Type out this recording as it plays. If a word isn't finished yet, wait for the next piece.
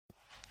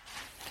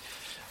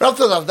Rav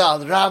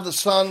the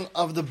son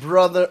of the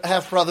brother,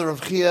 half-brother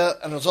of Chia,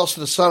 and was also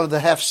the son of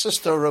the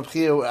half-sister of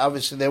Chia.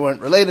 Obviously, they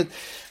weren't related.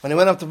 When he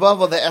went up to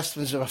Bavel, they asked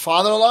him, is your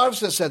father alive?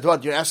 So they said,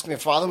 what, you're asking your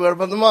father? What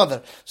about the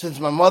mother? Since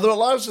my mother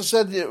alive, so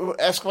they said,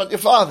 ask about your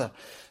father.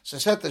 So I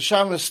said to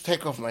Shabbos,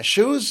 take off my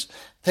shoes,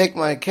 take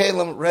my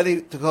kalim,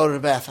 ready to go to the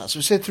bathhouse.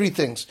 We say three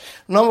things.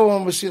 Number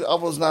one, we see the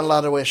Avel is not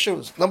allowed to wear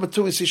shoes. Number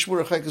two, we see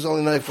Shmur Chayk is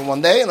only known for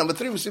one day. And number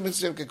three, we see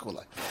Mitzvah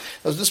Kekulai.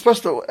 There's this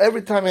person,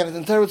 every time he had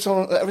an with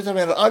someone, every time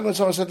he had an argument,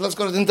 someone said, let's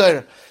go to the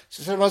Dintaira.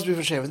 She said, it must be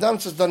for Shevet. Then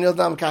it says, Daniel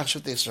Dam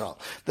Kachshat Israel.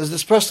 There's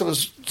this person who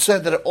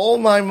said that all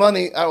my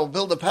money, I will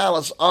build a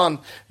palace on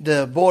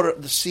the border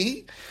of the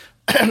sea.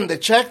 They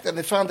checked and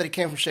they found that he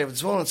came from Shevet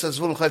Zvulun. It says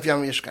Zvulun Chayf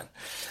Yam Yishkan.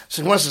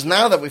 So Gemara says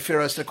now that we fear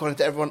us, according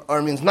to everyone,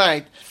 Ar means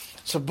night.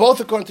 So both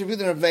according to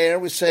Vidin of Meir,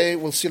 we say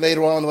we'll see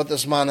later on what the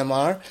Zmanim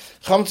are.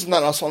 Chametz is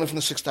not also only from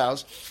the 6th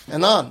house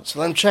and on. So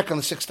let him check on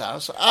the 6th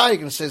house. So you're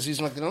going to say Ziz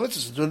Makdino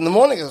Mitzvahs. Do it in the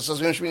morning. It says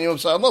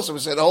so we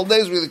say the whole day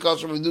is really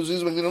kosher. We do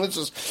Ziz Makdino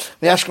Mitzvahs.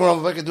 The Ashkem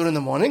Rambam do it in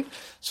the morning.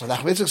 So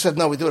Nachmitzvah said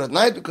no, we do it at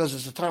night because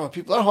it's the time when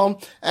people are home.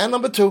 And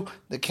number two,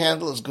 the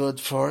candle is good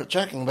for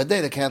checking. By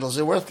day, the candles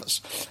are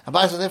worthless.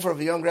 Abai said therefore, if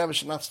a young rabbi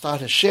should not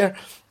start his share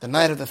the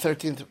night of the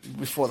 13th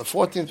before the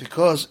 14th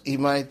because he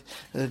might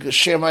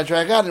share might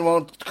drag out and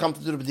won't come to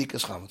do the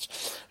B'dikas Chametz.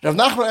 Rav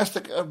Nachman asked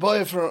a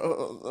boy for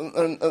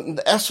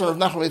the Esther of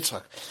Nachman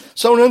Yitzchak.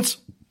 Someone rents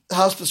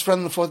house to his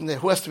friend on the 14th day.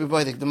 Who has to be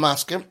B'dik? The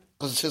masker,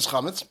 because it's his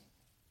Chametz,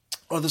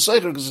 or the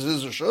Seicher, because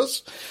it's his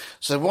Rishus.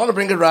 So if we want to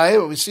bring a raya,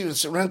 but we see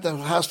it's rent the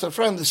house to a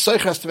friend, the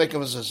Seicher has to make a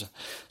mezuzah.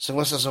 So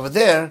when it says over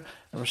there,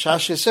 Rosh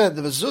Hashanah said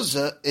the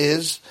mezuzah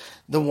is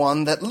the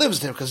one that lives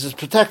there because it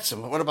protects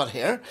him. What about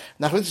here?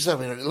 Nachmitzvah said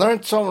we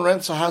learned someone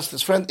rents a house to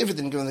his friend. If he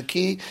didn't give him the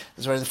key,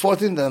 it's already the 14th,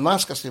 then the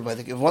mask has to be by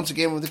the key. If once he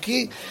gave him the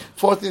key,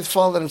 14th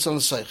fall, then it's on the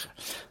Seicher.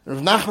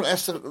 Rav Nachman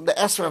asked the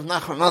Esther of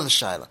Nachman another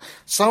shaila.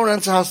 Someone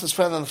rents a house to his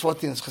friend on the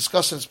 14th. It's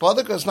discussed it's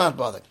bodik or it's not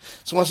bodik.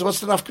 So what's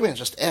the enough community?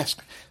 Just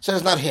ask. So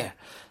it's not here.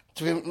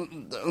 To be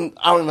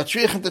our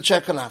matriach to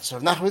check or not. So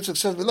Nachman Yitzchak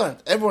says we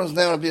learned everyone's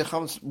name will be a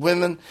chametz,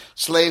 women,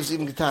 slaves,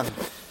 even gitanim.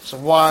 So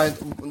why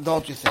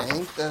don't you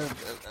think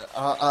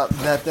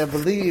that they're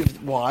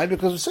believed? Why?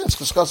 Because we say it's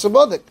discussed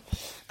bodik.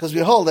 Because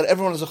we hold that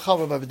everyone is a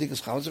chaver by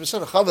b'dikas chametz. If we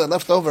said a chaver that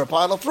left over a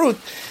pile of fruit,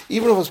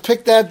 even if it was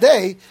picked that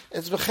day,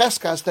 it's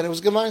b'cheskas that it was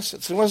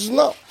gemaiset. So he says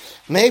no.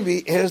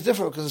 Maybe here is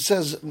different because it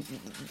says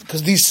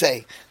because these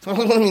say. So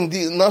what I mean,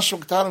 the nashul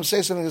ketanim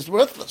say something that's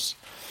worthless.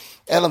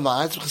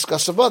 Elamai, it's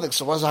b'cheskas bodik.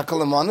 So what's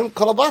hakalamonim?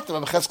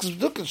 Kolabatim. B'cheskas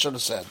b'dukin should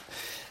have said.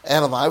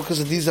 Elamai,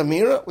 because of these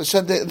amira, we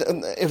said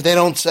if they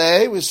don't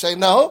say, we say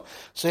no.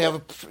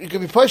 So you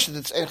can be pushed.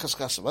 It's ein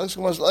cheskas bodik.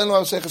 So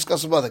Elamai say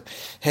cheskas bodik.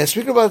 Here,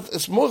 speaking about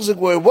it's murzig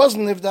where it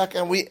wasn't nivdak,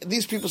 and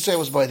these people say it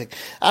was bodik.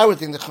 I would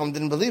think the Chum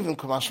didn't believe in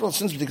Kamashmal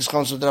since b'dikas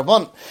chametz of the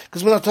Rabban,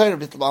 because we're not tired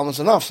of it.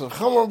 Almost enough. So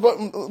Chum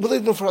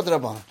believed in for the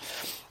Rabban.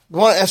 I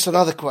want to ask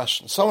another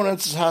question. Someone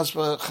rents his house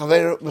for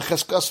chaver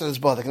b'cheskas and his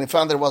bodik, and he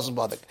found that it wasn't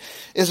bodik.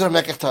 Is there a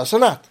mekach tas or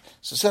not?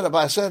 So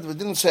Abai said, we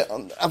didn't say,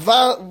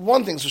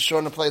 one thing's for sure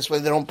in a place where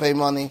they don't pay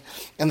money,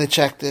 and they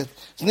checked it.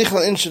 It's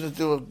nichal insha to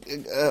do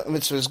a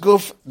mitzvah is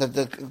goof, that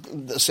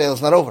the sale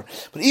is not over.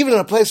 But even in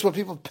a place where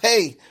people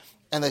pay,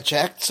 and they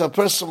checked, so a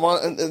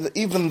person,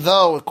 even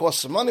though it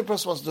costs some money, a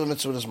person wants to do a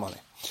mitzvah with his money.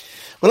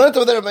 We learned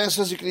over there, Rabbi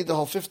says you can eat the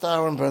whole 5th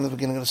hour and burn the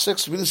beginning of the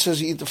 6th. It really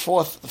says you eat the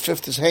 4th, the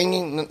 5th is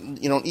hanging,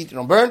 you don't eat, you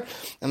don't burn,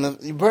 and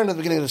you burn at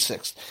the beginning of the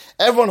 6th.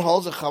 Everyone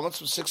holds a chametz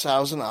from 6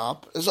 hours and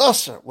up is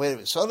usher. Where do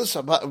we see this?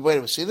 Where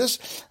do we see this?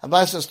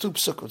 Abai says 2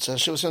 psukim. It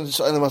says she was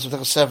only wants to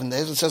take 7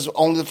 days. It says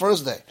only the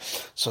 1st day.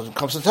 So it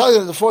comes to tell you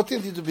that the 14th you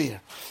need to be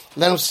here.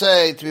 Let him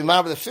say to be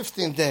married the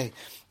 15th day,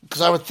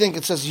 because I would think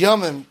it says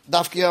yomim,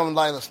 dafki yomim,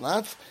 lailas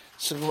not.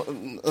 So,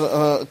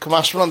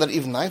 Kamashman that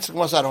even night. So,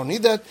 I don't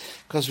need that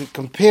because we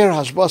compare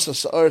Hashbasa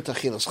Sa'ar to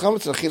Achilas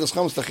Chametz, to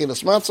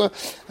Achilas Matzah,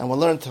 and we'll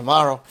learn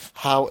tomorrow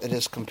how it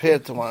is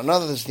compared to one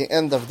another. This is the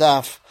end of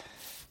Daf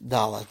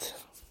Dalet.